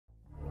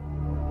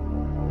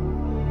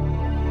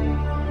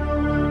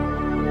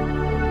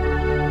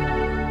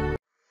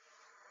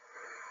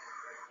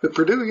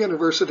Purdue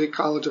University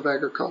College of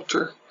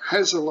Agriculture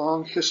has a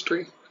long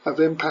history of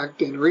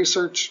impact in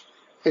research,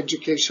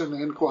 education,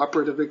 and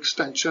cooperative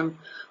extension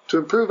to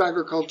improve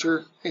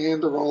agriculture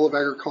and the role of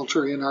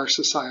agriculture in our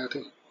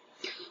society.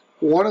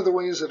 One of the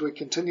ways that we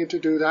continue to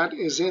do that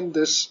is in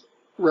this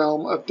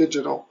realm of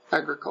digital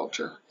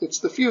agriculture. It's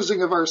the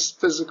fusing of our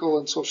physical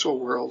and social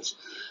worlds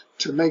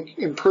to make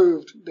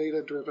improved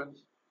data-driven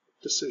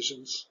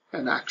decisions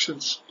and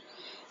actions.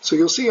 So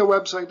you'll see a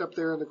website up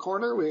there in the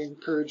corner. We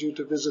encourage you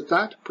to visit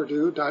that,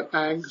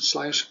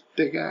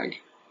 purdue.ag/digag.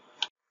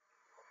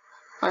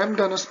 I'm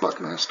Dennis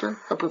Buckmaster,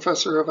 a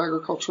professor of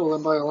agricultural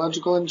and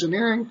biological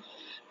engineering,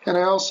 and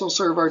I also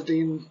serve our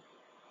dean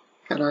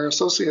and our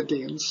associate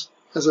deans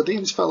as a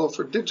Dean's Fellow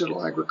for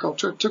Digital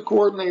Agriculture to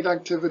coordinate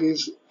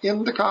activities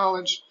in the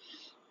college,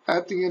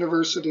 at the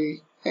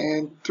university,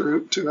 and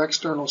through to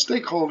external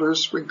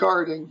stakeholders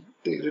regarding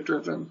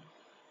data-driven,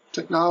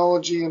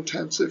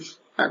 technology-intensive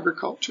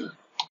agriculture.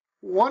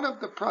 One of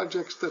the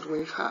projects that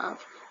we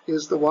have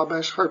is the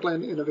Wabash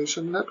Heartland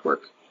Innovation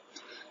Network.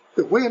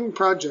 The WHIN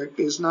project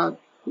is not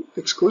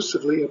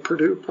exclusively a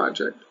Purdue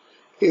project.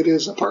 It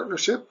is a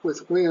partnership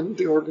with WHIN,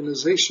 the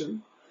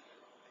organization,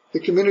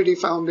 the community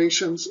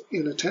foundations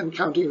in a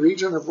 10-county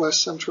region of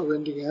west central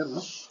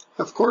Indiana,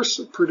 of course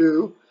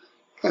Purdue,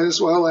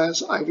 as well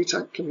as Ivy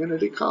Tech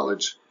Community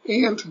College,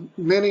 and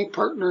many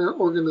partner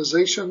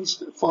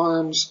organizations,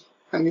 farms,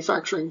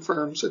 manufacturing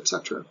firms,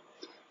 etc.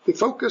 The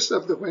focus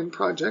of the WHIN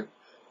project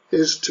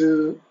is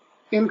to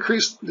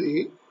increase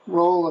the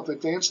role of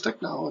advanced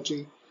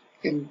technology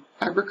in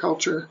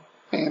agriculture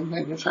and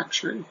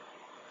manufacturing.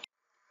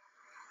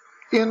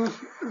 In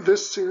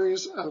this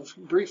series of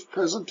brief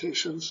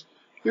presentations,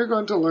 you're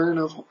going to learn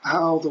of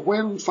how the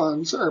WHIN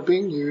funds are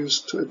being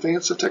used to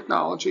advance the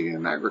technology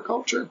in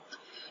agriculture.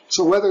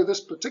 So whether this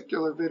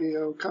particular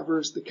video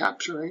covers the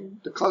capturing,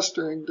 the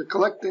clustering, the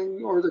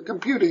collecting, or the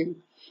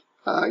computing,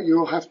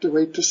 you'll have to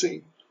wait to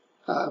see.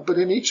 But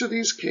in each of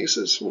these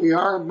cases, we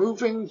are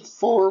moving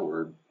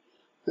forward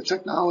the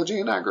technology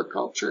in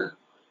agriculture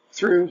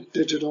through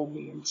digital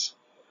means.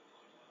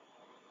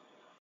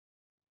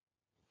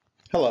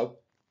 Hello,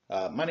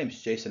 my name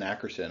is Jason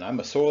Ackerson. I'm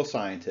a soil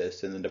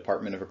scientist in the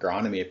Department of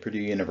Agronomy at Purdue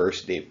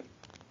University.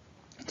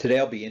 Today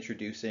I'll be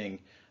introducing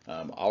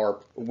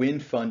our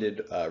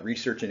WHIN-funded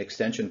research and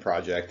extension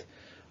project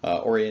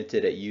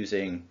oriented at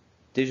using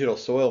digital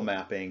soil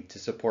mapping to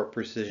support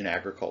precision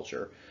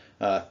agriculture.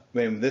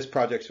 This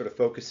project sort of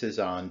focuses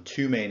on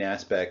two main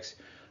aspects: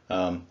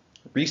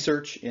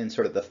 research in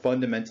sort of the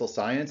fundamental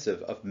science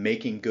of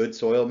making good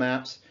soil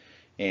maps,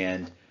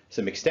 and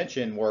some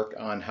extension work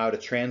on how to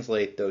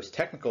translate those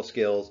technical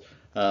skills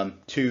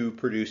to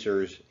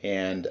producers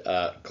and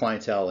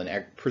clientele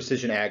and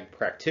precision ag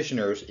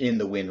practitioners in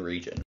the WHIN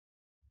region.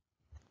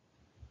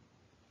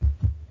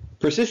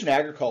 Precision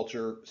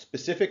agriculture,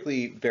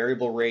 specifically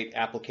variable rate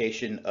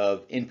application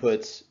of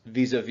inputs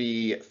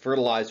vis-a-vis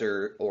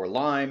fertilizer or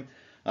lime,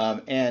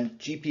 and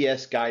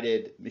GPS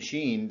guided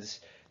machines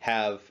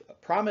have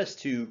promised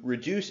to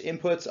reduce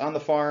inputs on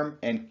the farm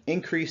and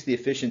increase the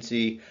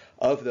efficiency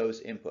of those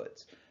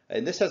inputs.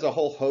 And this has a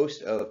whole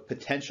host of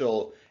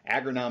potential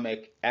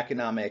agronomic,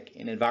 economic,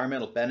 and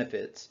environmental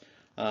benefits,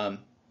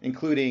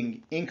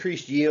 including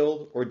increased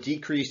yield or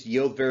decreased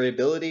yield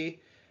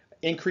variability,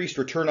 increased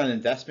return on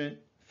investment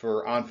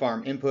for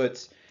on-farm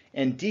inputs,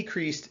 and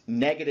decreased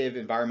negative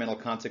environmental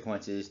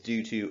consequences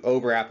due to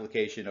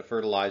over-application of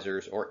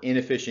fertilizers or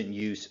inefficient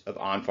use of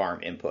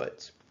on-farm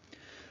inputs.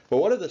 But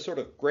one of the sort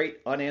of great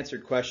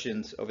unanswered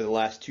questions over the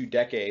last 2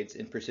 decades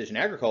in precision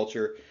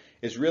agriculture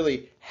is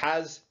really,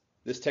 has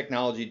this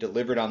technology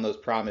delivered on those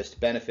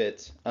promised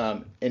benefits?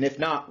 And if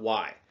not,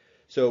 why?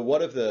 So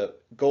one of the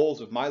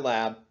goals of my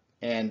lab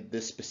and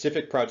this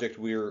specific project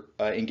we're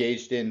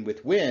engaged in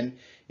with WHIN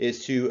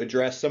is to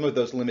address some of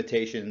those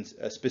limitations,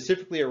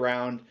 specifically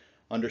around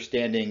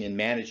understanding and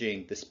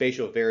managing the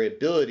spatial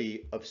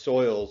variability of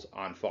soils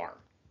on farm.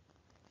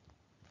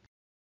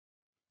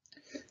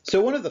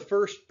 So one of the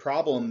first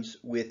problems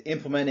with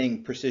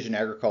implementing precision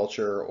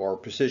agriculture or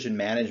precision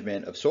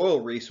management of soil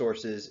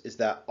resources is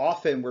that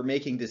often we're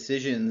making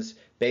decisions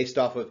based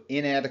off of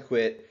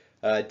inadequate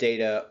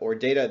data, or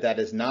data that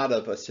is not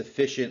of a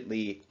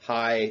sufficiently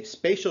high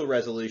spatial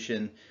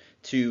resolution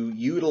to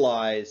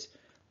utilize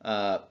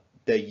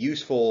the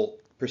useful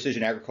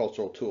precision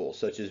agricultural tools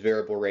such as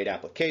variable rate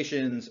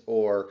applications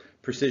or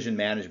precision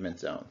management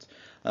zones.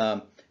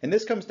 And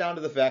this comes down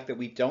to the fact that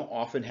we don't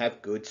often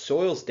have good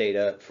soils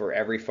data for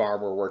every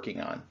farm we're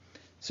working on.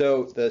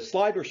 So the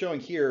slide we're showing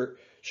here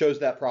shows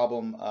that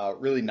problem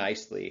really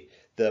nicely.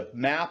 The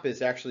map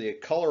is actually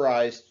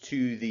colorized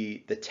to the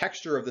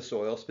texture of the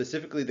soil,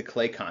 specifically the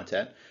clay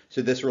content.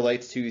 So this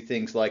relates to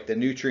things like the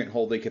nutrient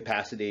holding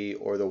capacity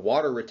or the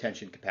water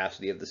retention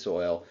capacity of the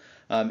soil.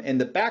 And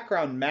the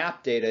background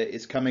map data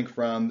is coming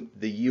from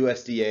the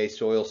USDA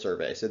soil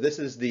survey. So this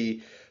is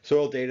the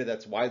soil data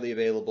that's widely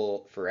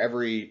available for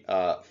every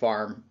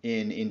farm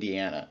in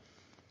Indiana.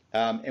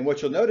 And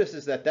what you'll notice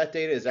is that that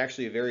data is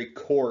actually a very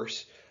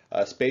coarse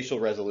spatial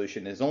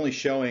resolution is only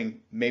showing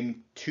maybe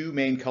two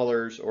main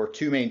colors or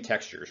two main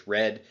textures,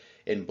 red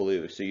and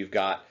blue. So you've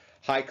got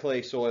high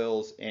clay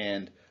soils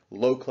and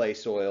low clay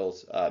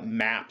soils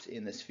mapped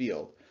in this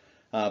field.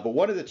 But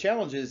one of the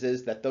challenges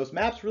is that those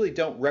maps really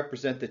don't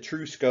represent the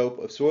true scope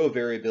of soil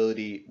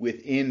variability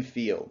within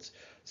fields.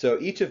 So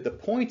each of the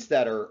points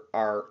that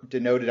are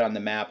denoted on the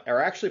map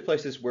are actually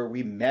places where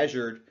we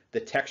measured the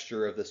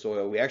texture of the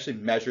soil. We actually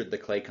measured the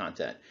clay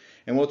content.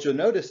 And what you'll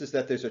notice is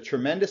that there's a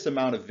tremendous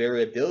amount of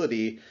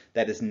variability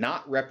that is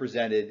not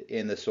represented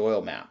in the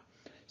soil map.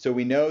 So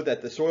we know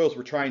that the soils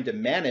we're trying to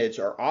manage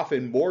are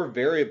often more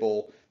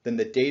variable than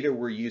the data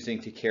we're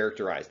using to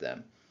characterize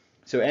them.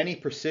 So any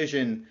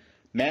precision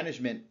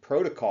management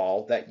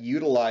protocol that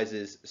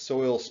utilizes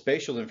soil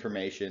spatial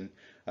information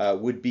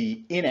would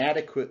be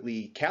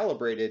inadequately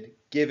calibrated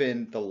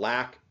given the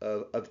lack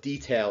of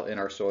detail in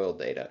our soil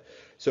data.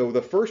 So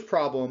the first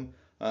problem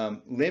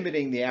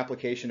limiting the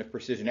application of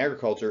precision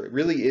agriculture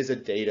really is a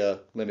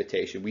data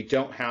limitation. We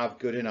don't have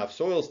good enough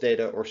soils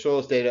data or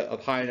soils data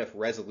of high enough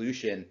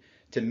resolution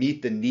to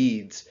meet the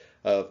needs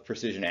of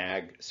precision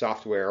ag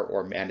software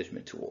or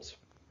management tools.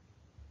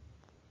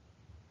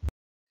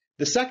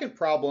 The second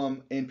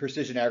problem in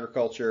precision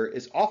agriculture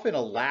is often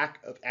a lack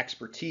of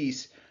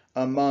expertise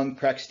among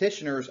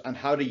practitioners on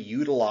how to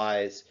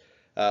utilize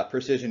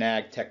precision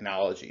ag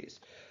technologies.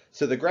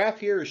 So the graph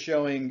here is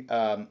showing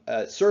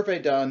a survey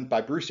done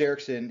by Bruce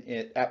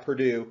Ackerson at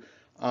Purdue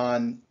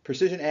on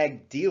precision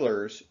ag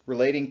dealers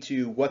relating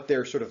to what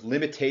their sort of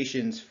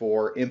limitations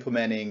for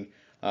implementing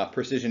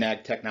precision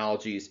ag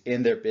technologies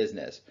in their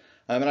business.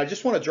 And I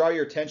just want to draw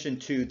your attention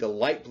to the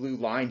light blue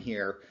line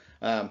here,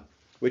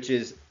 which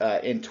is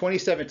in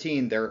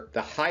 2017,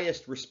 the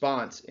highest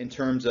response in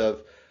terms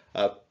of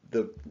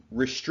the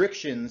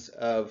restrictions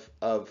of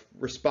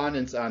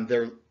respondents on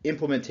their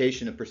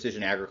implementation of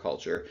precision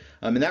agriculture.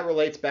 And that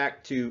relates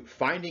back to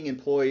finding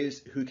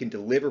employees who can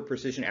deliver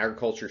precision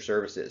agriculture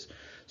services.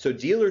 So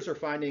dealers are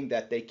finding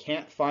that they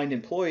can't find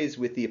employees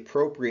with the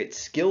appropriate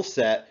skill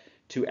set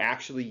to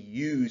actually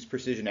use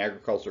precision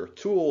agriculture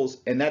tools,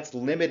 and that's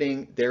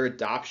limiting their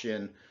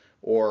adoption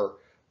or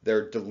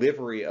their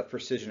delivery of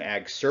precision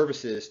ag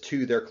services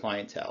to their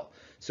clientele.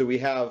 So we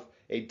have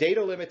a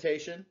data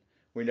limitation.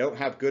 We don't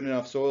have good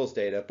enough soils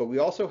data, but we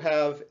also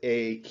have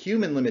a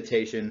human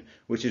limitation,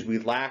 which is we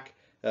lack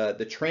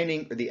the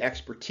training or the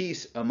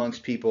expertise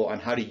amongst people on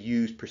how to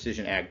use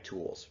precision ag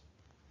tools.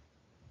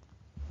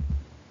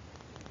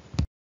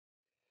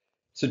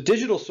 So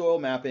digital soil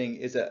mapping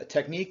is a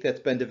technique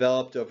that's been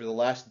developed over the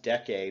last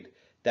decade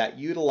that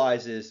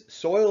utilizes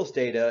soils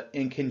data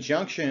in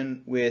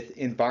conjunction with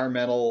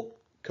environmental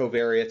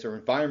covariates or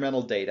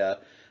environmental data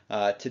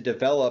to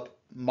develop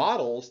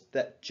models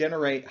that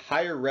generate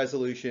higher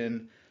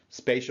resolution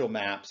spatial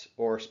maps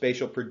or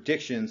spatial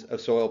predictions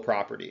of soil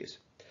properties.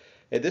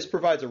 And this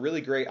provides a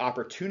really great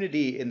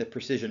opportunity in the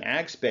precision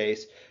ag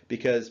space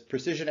because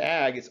precision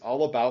ag is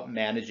all about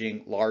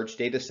managing large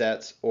data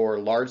sets or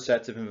large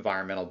sets of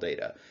environmental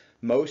data.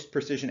 Most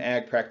precision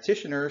ag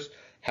practitioners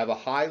have a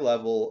high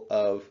level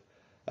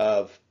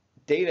of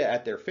data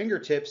at their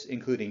fingertips,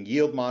 including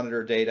yield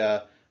monitor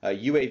data,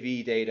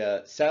 UAV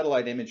data,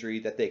 satellite imagery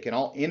that they can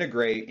all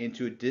integrate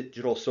into a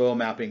digital soil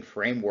mapping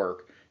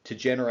framework to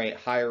generate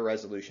higher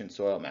resolution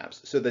soil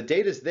maps. So the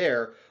data's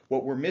there.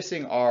 What we're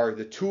missing are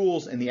the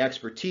tools and the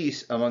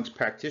expertise amongst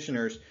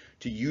practitioners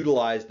to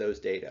utilize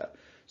those data.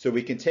 So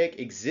we can take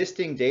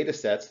existing data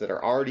sets that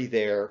are already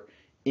there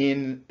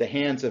in the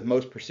hands of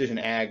most precision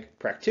ag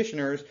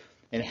practitioners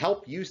and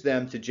help use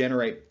them to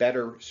generate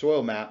better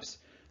soil maps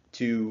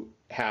to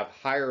have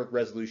higher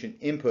resolution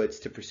inputs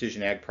to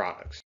precision ag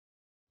products.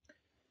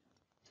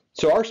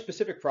 So our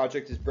specific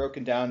project is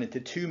broken down into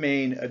two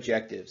main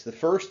objectives. The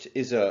first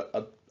is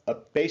a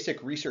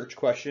basic research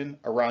question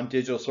around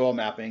digital soil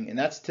mapping, and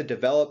that's to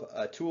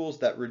develop tools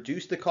that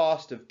reduce the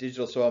cost of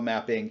digital soil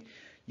mapping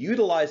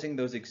utilizing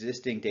those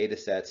existing data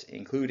sets,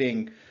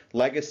 including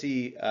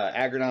legacy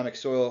agronomic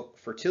soil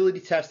fertility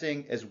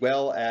testing, as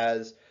well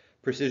as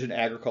precision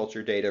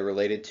agriculture data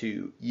related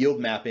to yield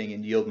mapping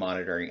and yield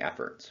monitoring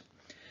efforts.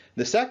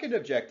 The second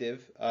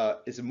objective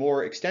is a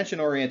more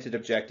extension-oriented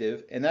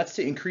objective, and that's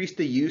to increase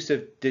the use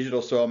of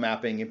digital soil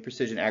mapping in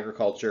precision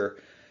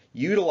agriculture,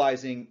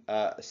 utilizing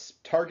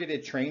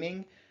targeted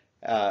training,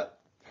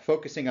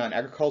 focusing on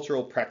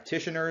agricultural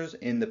practitioners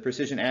in the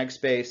precision ag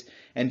space,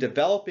 and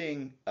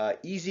developing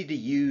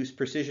easy-to-use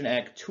precision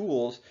ag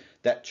tools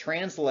that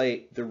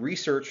translate the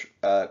research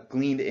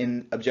gleaned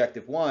in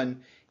Objective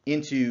 1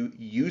 into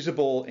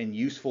usable and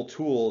useful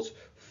tools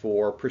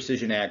for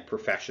precision ag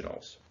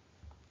professionals.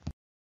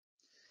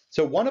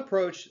 So one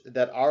approach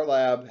that our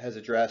lab has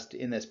addressed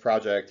in this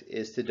project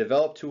is to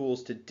develop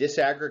tools to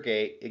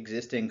disaggregate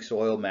existing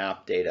soil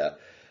map data.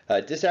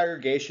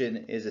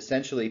 Disaggregation is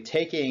essentially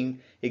taking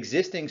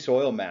existing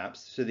soil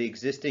maps, so the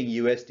existing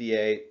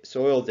USDA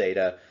soil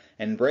data,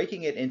 and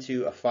breaking it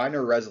into a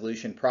finer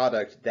resolution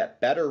product that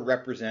better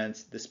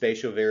represents the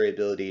spatial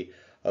variability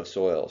of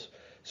soils.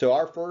 So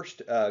our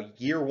first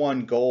year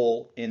one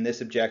goal in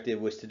this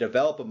objective was to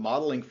develop a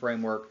modeling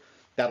framework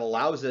that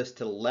allows us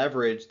to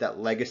leverage that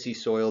legacy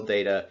soil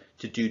data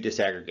to do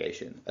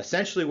disaggregation.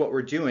 Essentially what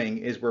we're doing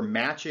is we're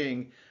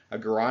matching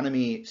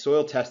agronomy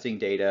soil testing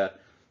data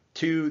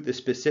to the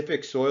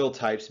specific soil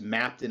types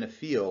mapped in a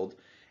field,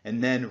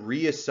 and then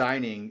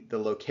reassigning the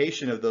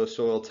location of those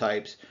soil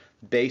types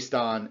based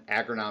on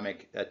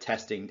agronomic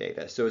testing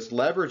data. So it's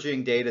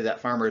leveraging data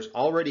that farmers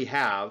already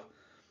have,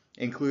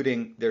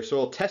 including their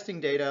soil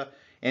testing data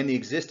and the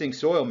existing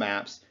soil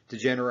maps, to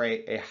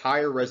generate a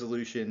higher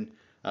resolution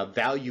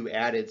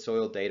value-added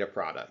soil data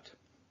product.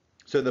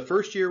 So the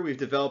first year we've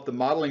developed the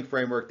modeling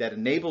framework that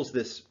enables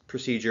this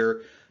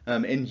procedure.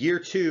 In year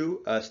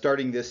two,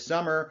 starting this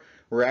summer,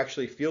 we're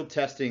actually field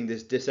testing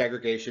this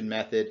disaggregation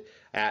method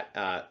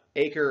at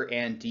acre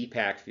and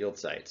DPAC field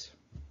sites.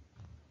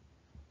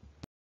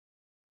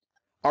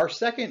 Our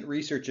second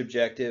research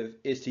objective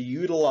is to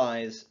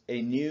utilize a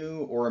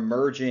new or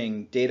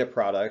emerging data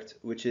product,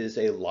 which is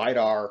a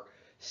LiDAR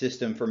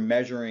system for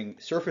measuring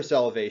surface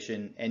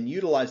elevation, and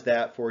utilize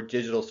that for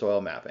digital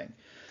soil mapping.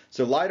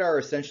 So LiDAR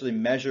essentially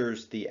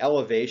measures the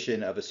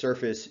elevation of a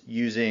surface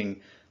using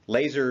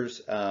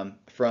lasers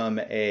from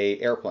an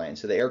airplane.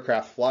 So the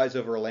aircraft flies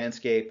over a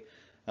landscape,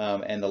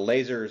 and the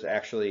lasers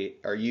actually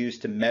are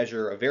used to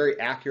measure a very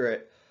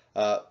accurate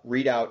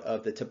readout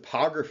of the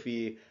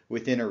topography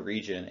within a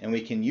region. And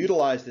we can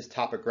utilize this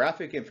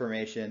topographic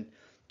information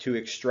to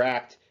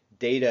extract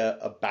data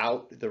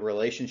about the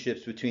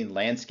relationships between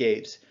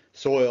landscapes,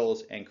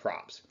 soils, and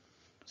crops.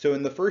 So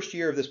in the first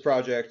year of this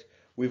project,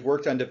 we've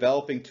worked on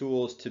developing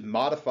tools to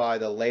modify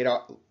the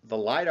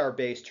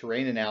LiDAR-based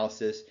terrain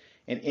analysis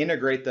and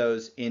integrate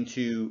those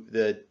into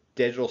the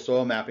digital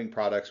soil mapping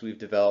products we've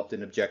developed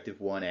in Objective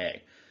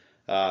 1A.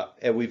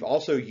 And we've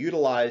also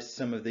utilized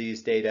some of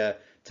these data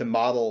to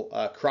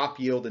model crop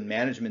yield and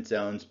management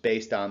zones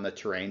based on the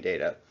terrain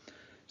data.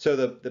 So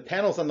the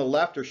panels on the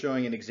left are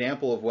showing an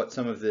example of what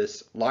some of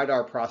this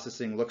LiDAR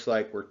processing looks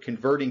like. We're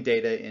converting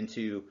data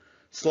into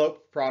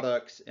slope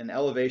products and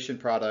elevation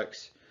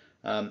products,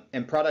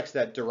 and products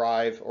that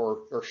derive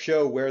or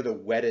show where the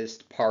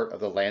wettest part of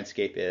the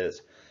landscape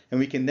is. And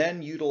we can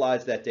then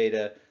utilize that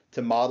data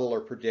to model or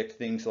predict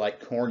things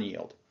like corn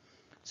yield.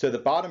 So the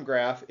bottom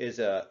graph is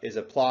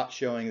a plot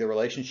showing the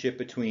relationship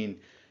between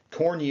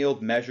corn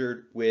yield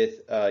measured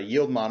with a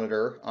yield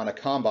monitor on a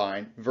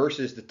combine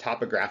versus the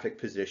topographic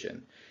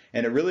position.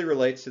 And it really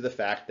relates to the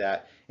fact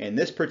that in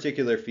this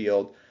particular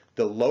field,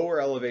 the lower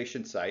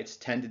elevation sites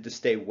tended to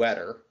stay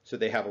wetter, so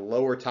they have a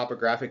lower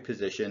topographic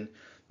position.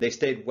 They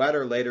stayed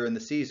wetter later in the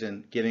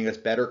season, giving us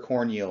better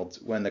corn yields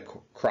when the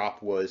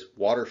crop was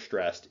water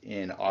stressed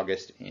in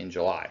August and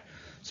July.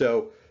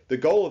 So the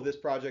goal of this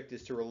project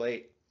is to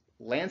relate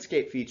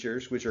landscape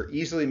features, which are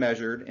easily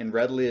measured and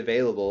readily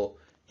available,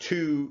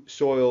 to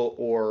soil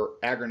or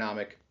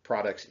agronomic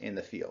products in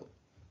the field.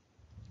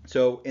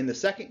 So in the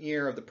second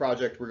year of the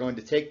project, we're going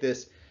to take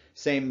this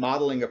same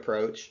modeling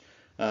approach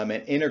and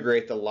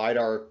integrate the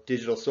LiDAR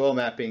digital soil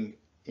mapping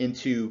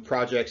into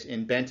projects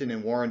in Benton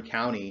and Warren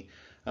County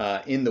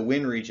in the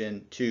WHIN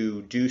region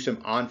to do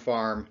some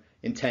on-farm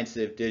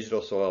intensive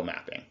digital soil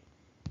mapping.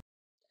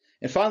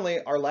 And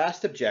finally, our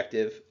last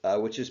objective,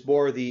 which is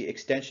more the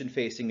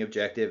extension-facing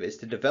objective, is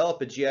to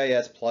develop a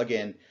GIS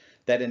plugin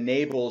that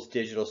enables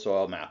digital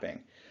soil mapping.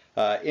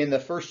 In the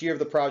first year of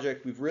the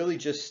project, we've really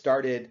just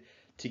started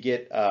to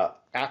get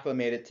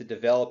acclimated to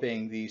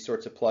developing these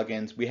sorts of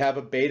plugins. We have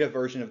a beta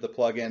version of the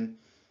plugin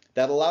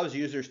that allows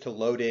users to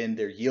load in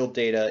their yield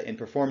data and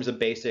performs a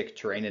basic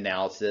terrain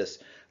analysis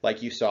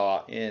like you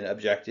saw in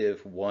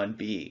Objective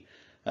 1B.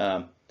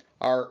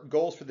 Our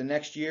goals for the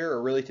next year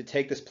are really to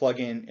take this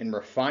plugin and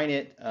refine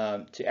it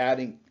to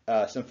adding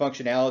some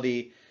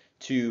functionality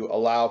to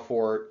allow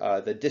for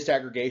the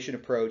disaggregation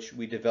approach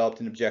we developed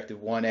in Objective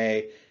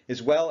 1A,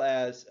 as well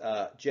as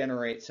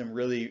generate some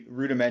really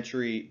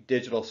rudimentary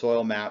digital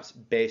soil maps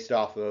based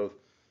off of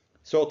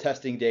soil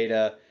testing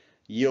data,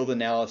 yield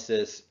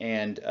analysis,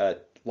 and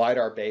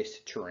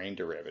LiDAR-based terrain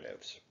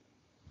derivatives.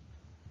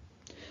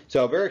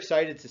 So very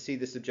excited to see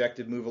this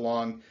objective move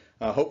along.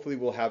 Hopefully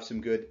we'll have some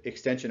good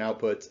extension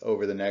outputs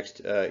over the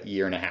next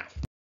year and a half.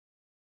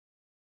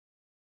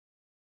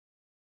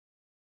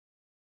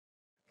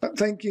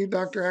 Thank you,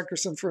 Dr.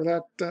 Ackerson, for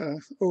that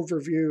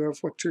overview of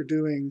what you're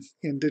doing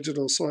in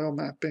digital soil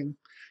mapping.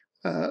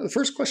 The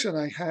first question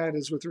I had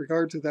is with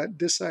regard to that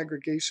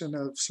disaggregation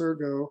of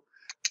SURGO.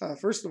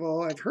 First of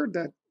all, I've heard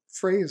that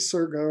phrase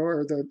SURGO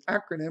or the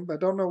acronym, but I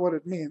don't know what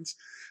it means.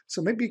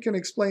 So maybe you can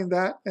explain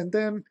that. And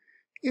then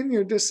in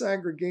your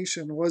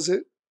disaggregation, was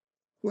it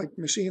like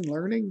machine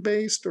learning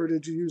based, or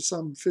did you use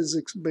some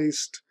physics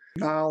based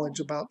knowledge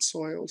about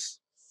soils?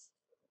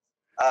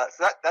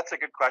 So that's a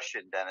good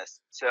question, Dennis.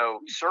 So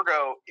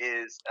SURGO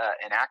is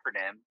an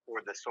acronym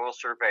for the Soil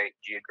Survey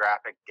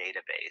Geographic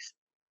Database,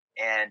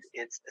 and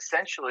it's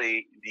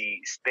essentially the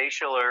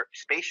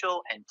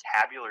spatial and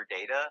tabular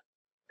data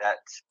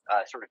that's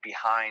sort of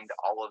behind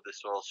all of the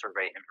soil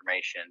survey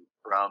information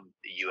from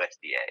the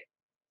USDA.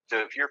 So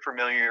if you're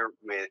familiar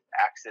with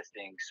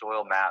accessing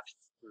soil maps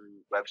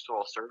through Web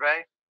Soil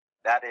Survey,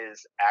 that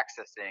is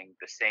accessing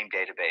the same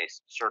database,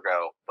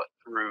 Surgo, but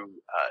through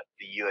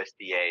the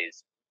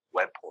USDA's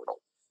web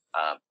portal.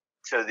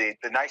 So the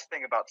nice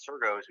thing about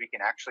Surgo is we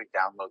can actually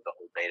download the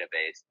whole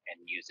database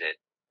and use it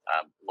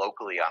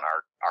locally on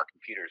our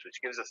computers, which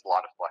gives us a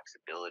lot of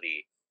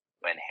flexibility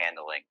when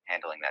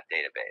handling that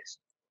database.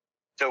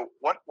 So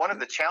one of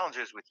the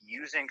challenges with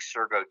using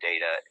Surgo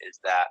data is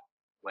that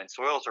when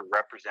soils are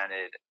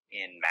represented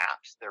in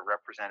maps, they're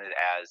represented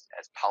as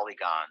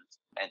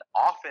polygons, and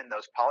often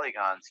those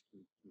polygons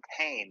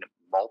contain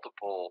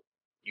multiple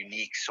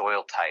unique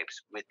soil types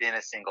within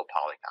a single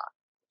polygon.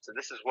 So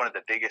this is one of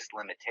the biggest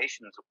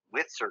limitations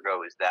with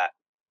Surgo, is that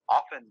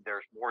often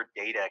there's more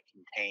data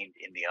contained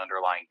in the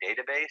underlying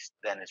database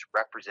than is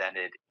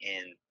represented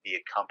in the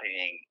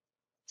accompanying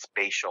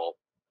spatial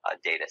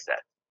data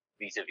set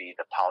vis-a-vis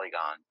the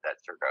polygons that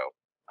Surgo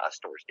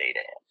stores data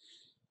in.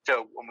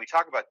 So when we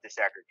talk about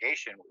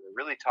disaggregation, what we're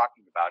really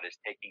talking about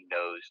is taking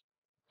those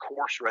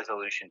coarse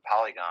resolution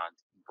polygons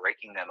and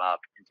breaking them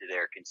up into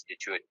their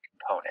constituent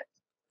components.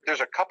 There's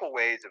a couple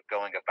ways of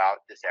going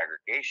about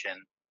disaggregation.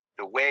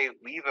 The way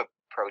we've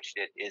approached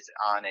it is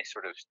on a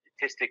sort of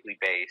statistically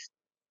based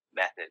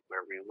method,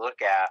 where we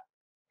look at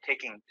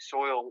taking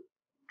soil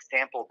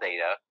sample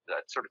data, the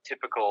sort of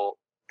typical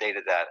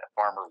data that a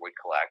farmer would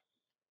collect,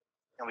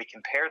 and we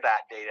compare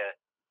that data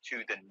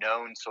to the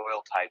known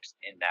soil types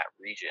in that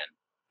region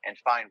and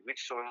find which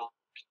soil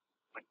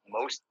would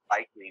most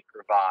likely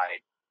provide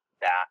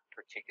that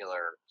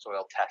particular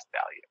soil test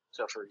value.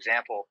 So for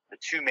example, the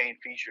two main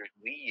features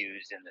we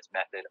use in this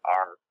method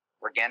are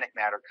organic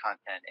matter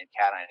content and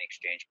cation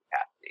exchange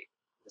capacity.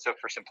 So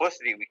for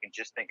simplicity, we can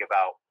just think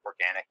about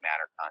organic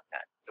matter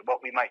content. So what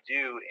we might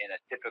do in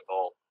a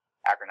typical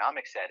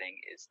agronomic setting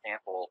is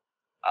sample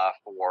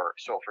for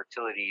soil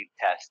fertility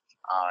tests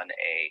on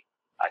a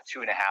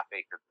 2.5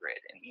 acre grid.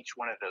 And each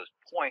one of those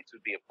points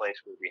would be a place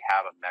where we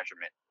have a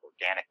measurement of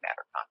organic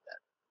matter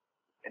content.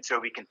 And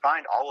so we can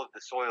find all of the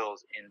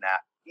soils in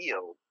that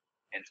field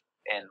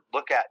and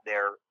look at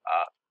their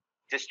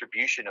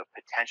distribution of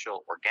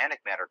potential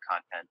organic matter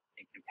content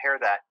and compare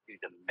that to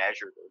the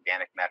measured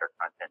organic matter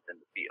content in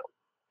the field.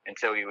 And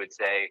so we would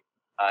say,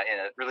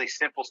 in a really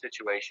simple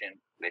situation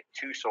with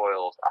two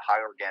soils, a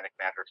high organic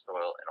matter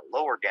soil and a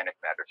low organic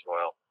matter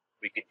soil,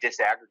 we could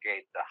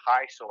disaggregate the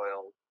high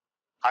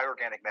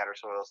organic matter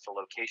soils to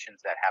locations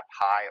that have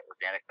high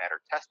organic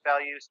matter test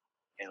values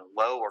and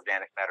low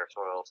organic matter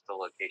soils to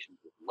locations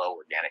with low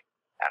organic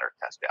matter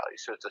test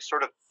values. So it's a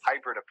sort of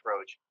hybrid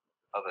approach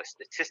of a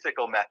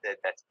statistical method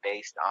that's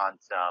based on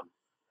some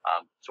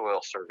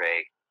soil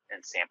survey and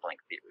sampling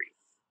theory.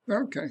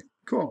 Okay,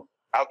 cool.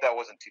 I hope that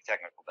wasn't too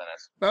technical,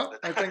 Dennis. Well,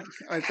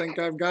 I think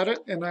I've got it,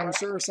 and I'm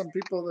sure some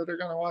people that are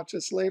going to watch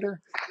this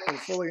later will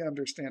fully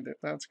understand it.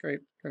 That's great.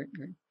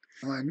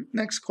 My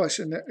next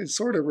question is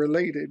sort of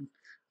related.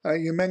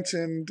 You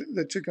mentioned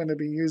that you're going to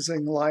be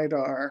using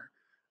LiDAR,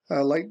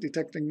 light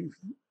detection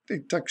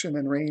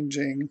and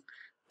ranging,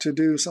 to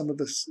do some of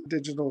this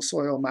digital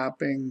soil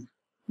mapping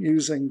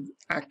using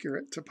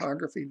accurate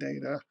topography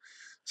data.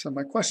 So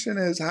my question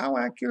is, how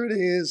accurate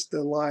is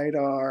the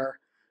LiDAR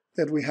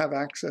that we have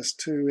access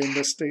to in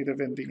the state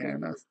of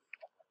Indiana?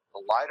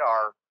 The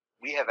LiDAR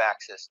we have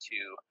access to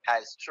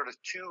has sort of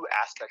two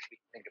aspects we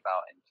can think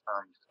about in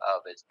terms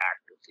of its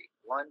accuracy.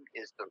 One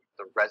is the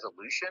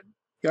resolution,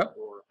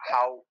 or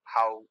how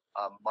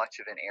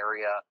much of an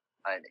area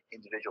an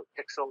individual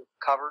pixel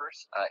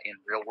covers in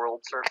real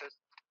world surface.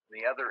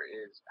 And the other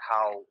is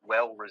how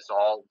well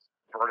resolved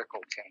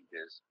vertical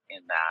changes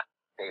in that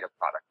data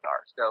product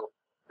are. So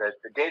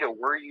the data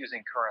we're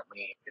using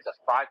currently is a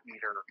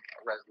 5-meter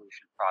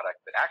resolution product,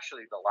 but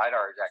actually the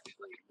LiDAR is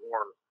actually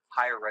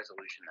higher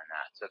resolution than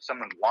that. So if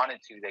someone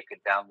wanted to, they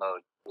could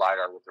download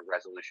LiDAR with a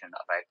resolution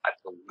of, I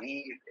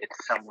believe it's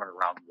somewhere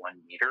around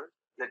 1 meter.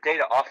 The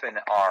data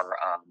often are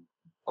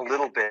a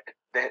little bit,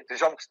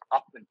 there's almost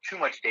often too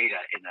much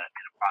data in a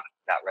product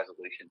with that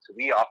resolution. So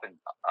we often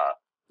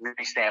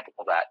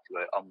resample that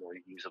to a more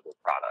usable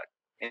product.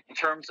 In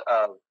terms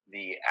of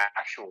the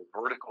actual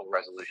vertical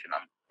resolution,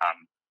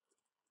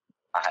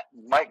 I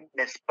might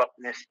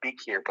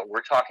misspeak here, but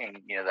we're talking,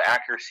 the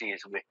accuracy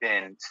is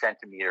within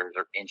centimeters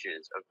or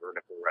inches of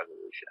vertical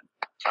resolution.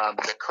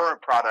 The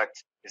current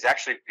product is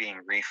actually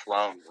being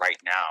reflown right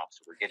now,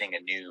 so we're getting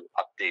a new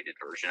updated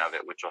version of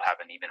it, which will have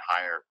an even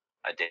higher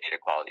data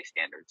quality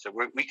standard. So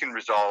we can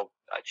resolve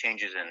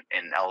changes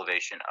in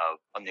elevation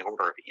on the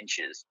order of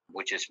inches,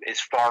 which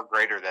is far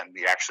greater than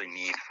we actually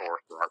need for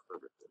our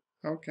purposes.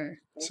 Okay,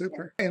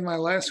 super. And my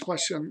last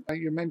question,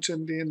 you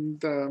mentioned in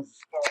the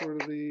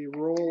sort of the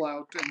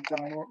rollout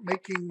and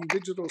making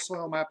digital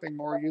soil mapping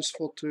more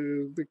useful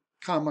to the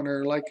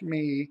commoner like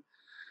me,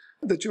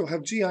 that you'll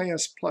have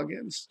GIS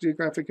plugins,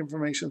 Geographic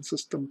Information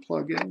System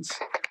plugins.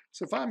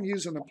 So if I'm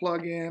using a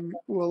plugin,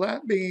 will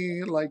that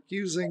be like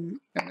using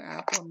an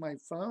app on my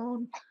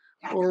phone,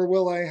 or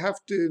will I have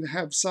to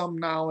have some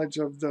knowledge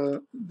of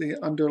the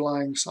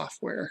underlying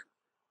software?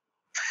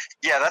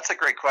 Yeah, that's a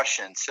great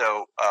question.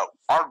 So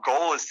our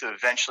goal is to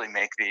eventually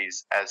make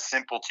these as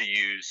simple to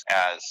use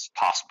as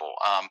possible.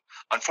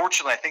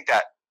 Unfortunately, I think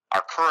that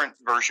Our current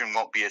version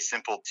won't be as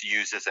simple to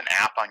use as an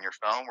app on your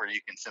phone where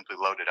you can simply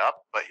load it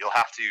up, but you'll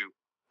have to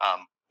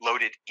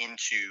load it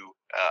into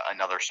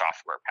another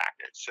software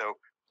package. So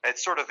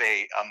it's sort of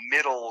a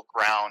middle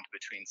ground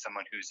between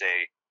someone who's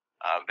a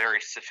very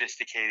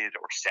sophisticated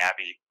or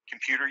savvy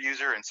computer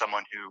user and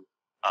someone who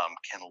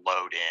can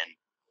load in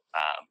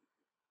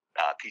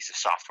a piece of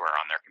software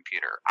on their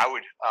computer. I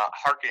would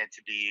hearken it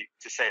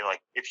to say,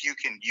 like, if you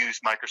can use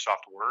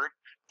Microsoft Word,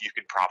 you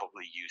could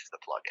probably use the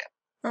plugin.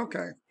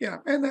 Okay, yeah,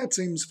 and that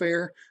seems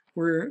fair.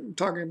 We're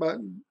talking about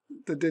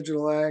the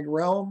digital ag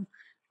realm,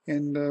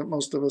 and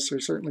most of us are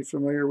certainly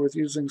familiar with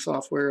using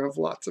software of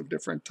lots of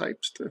different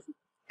types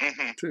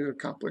to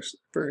accomplish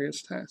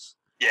various tasks.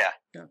 Yeah.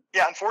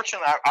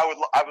 Unfortunately, I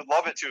would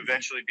love it to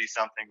eventually be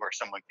something where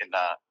someone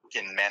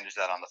can manage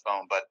that on the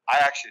phone. But I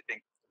actually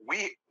think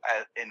we,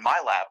 in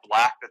my lab,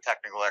 lack the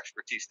technical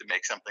expertise to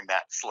make something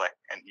that slick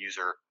and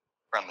user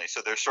friendly.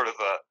 So there's sort of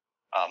a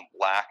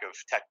lack of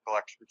technical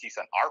expertise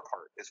on our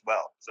part as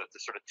well. So it's a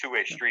sort of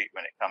two-way street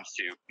when it comes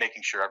to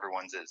making sure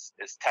everyone's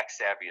as tech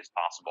savvy as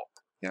possible.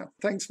 Yeah,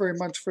 thanks very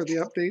much for the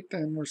update,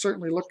 and we're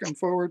certainly looking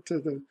forward to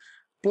the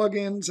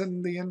plugins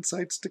and the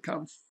insights to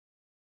come.